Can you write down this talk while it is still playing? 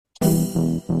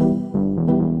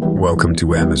Welcome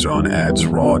to Amazon Ads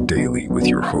Raw Daily with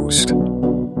your host,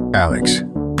 Alex.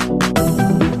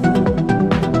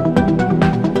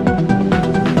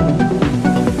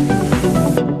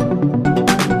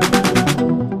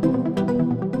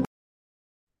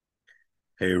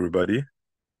 Hey everybody,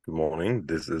 good morning.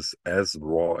 This is as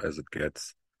raw as it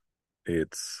gets.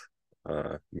 It's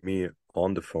me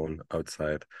on the phone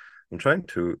outside. I'm trying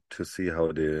to see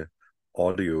how the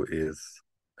audio is,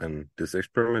 and this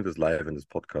experiment is live in this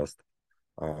podcast.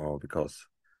 Because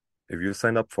if you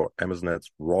sign up for Amazon Ads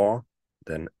Raw,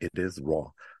 then it is raw.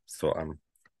 So I'm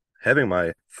having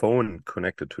my phone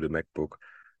connected to the MacBook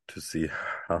to see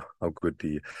how good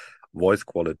the voice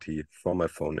quality from my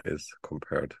phone is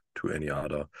compared to any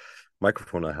other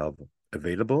microphone I have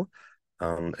available.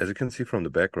 As you can see from the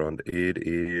background, it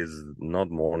is not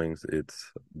mornings,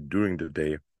 it's during the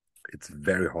day. It's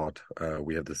very hot.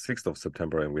 We have the 6th of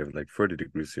September and we have like 30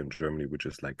 degrees here in Germany, which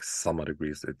is like summer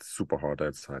degrees. It's super hot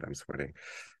outside. I'm sweating.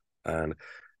 And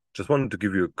just wanted to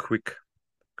give you a quick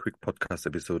podcast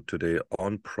episode today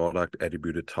on product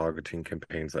attributed targeting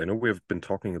campaigns. I know we have been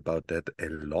talking about that a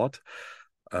lot,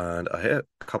 and I had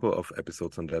a couple of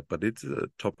episodes on that, but it's a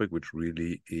topic which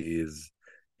really is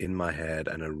in my head,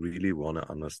 and I really want to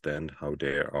understand how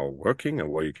they are working and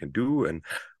what you can do and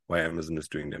why Amazon is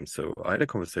doing them. So I had a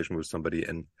conversation with somebody,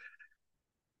 and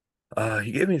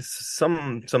he gave me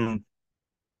some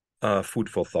food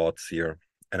for thoughts here,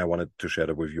 and I wanted to share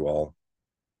that with you all.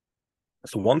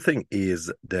 So one thing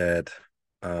is that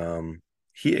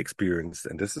he experienced,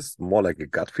 and this is more like a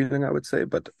gut feeling, I would say,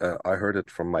 but I heard it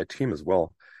from my team as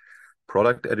well.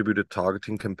 Product attributed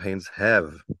targeting campaigns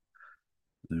have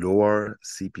lower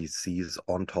CPCs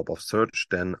on top of search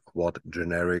than what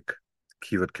generic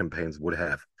keyword campaigns would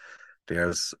have.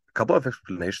 There's a couple of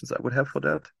explanations I would have for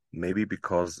that. Maybe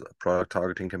because product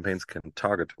targeting campaigns can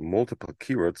target multiple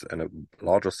keywords and a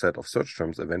larger set of search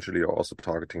terms. Eventually, you're also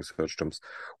targeting search terms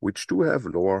which do have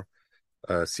lower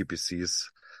CPCs,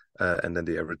 and then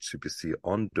the average CPC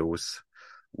on those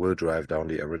will drive down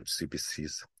the average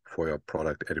CPCs for your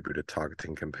product attributed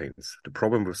targeting campaigns. The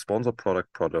problem with sponsor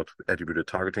product attributed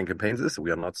targeting campaigns is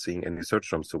we are not seeing any search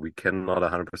terms, so we cannot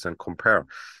 100% compare.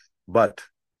 But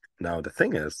now the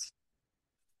thing is,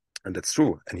 and that's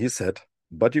true, and he said,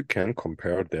 but you can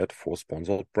compare that for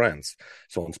sponsored brands.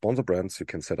 So on sponsored brands, you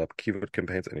can set up keyword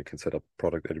campaigns and you can set up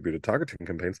product attributed targeting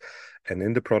campaigns. And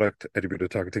in the product attributed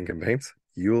targeting campaigns,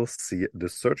 you'll see the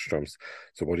search terms.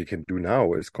 So what you can do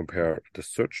now is compare the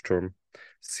search term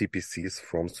CPCs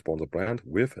from sponsored brand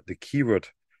with the keyword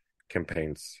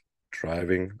campaigns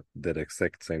driving that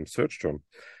exact same search term.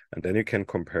 And then you can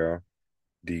compare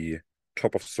the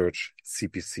top of search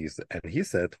CPCs. And he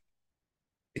said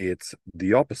it's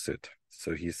the opposite.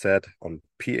 So he said on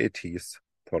PATs,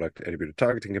 product attributed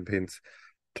targeting campaigns,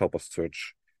 top of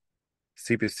search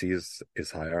CPCs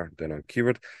is higher than on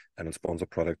keyword, and on sponsor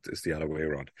product is the other way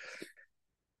around.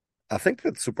 I think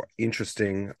that's super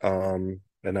interesting, and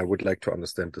I would like to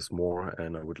understand this more,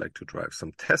 and I would like to drive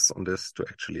some tests on this to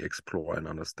actually explore and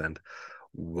understand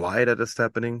why that is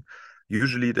happening.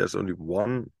 Usually there's only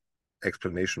one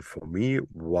explanation for me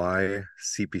why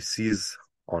CPCs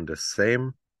on the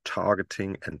same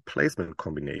targeting and placement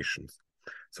combinations.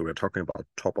 So we're talking about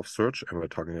top of search and we're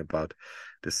talking about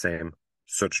the same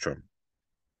search term.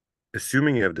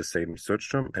 Assuming you have the same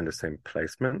search term and the same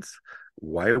placements,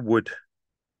 why would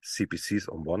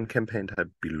CPCs on one campaign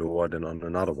type be lower than on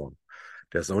another one?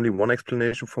 There's only one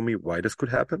explanation for me why this could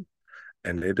happen,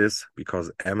 and it is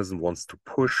because Amazon wants to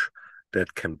push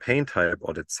that campaign type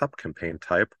or that sub-campaign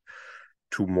type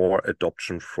to more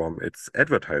adoption from its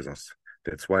advertisers.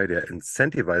 That's why they're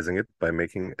incentivizing it by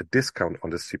making a discount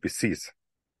on the CPCs.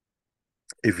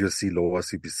 If you see lower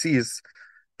CPCs,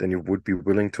 then you would be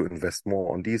willing to invest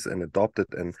more on these and adopt it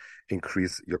and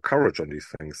increase your coverage on these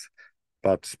things.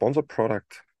 But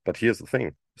here's the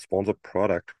thing, sponsored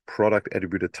product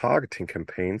attributed targeting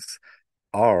campaigns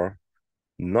are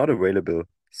not available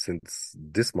since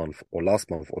this month or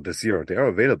last month or this year. They are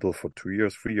available for 2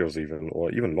 years, 3 years even,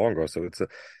 or even longer. So it's a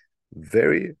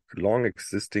very long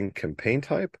existing campaign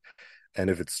type. And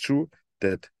if it's true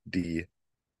that the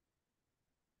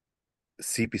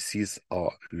CPCs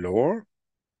are lower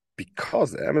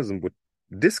because Amazon would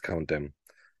discount them,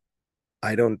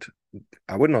 I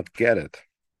would not get it.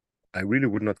 I really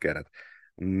would not get it.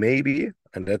 Maybe,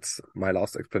 and that's my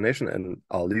last explanation, and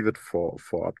I'll leave it for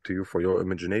up to you, for your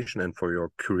imagination and for your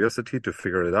curiosity to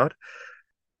figure it out.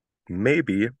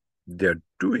 Maybe they're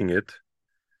doing it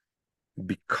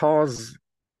because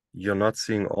you're not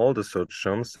seeing all the search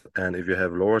terms. And if you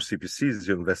have lower CPCs,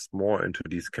 you invest more into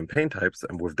these campaign types.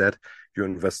 And with that, you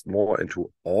invest more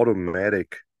into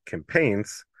automatic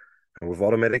campaigns. And with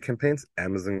automatic campaigns,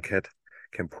 Amazon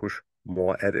can push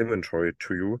more ad inventory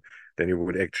to you than you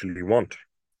would actually want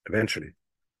eventually.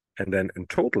 And then in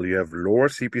total, you have lower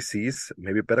CPCs,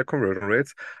 maybe better conversion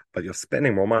rates, but you're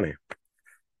spending more money.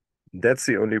 That's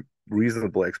the only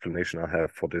reasonable explanation I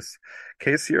have for this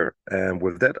case here. And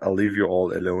with that, I'll leave you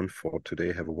all alone for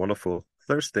today. Have a wonderful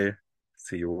Thursday.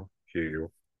 See you, hear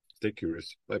you. Stay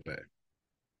curious. Bye bye.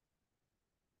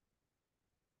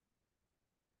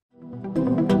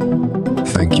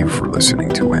 Thank you for listening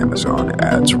to Amazon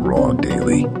Ads Raw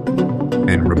Daily.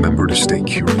 And remember to stay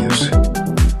curious.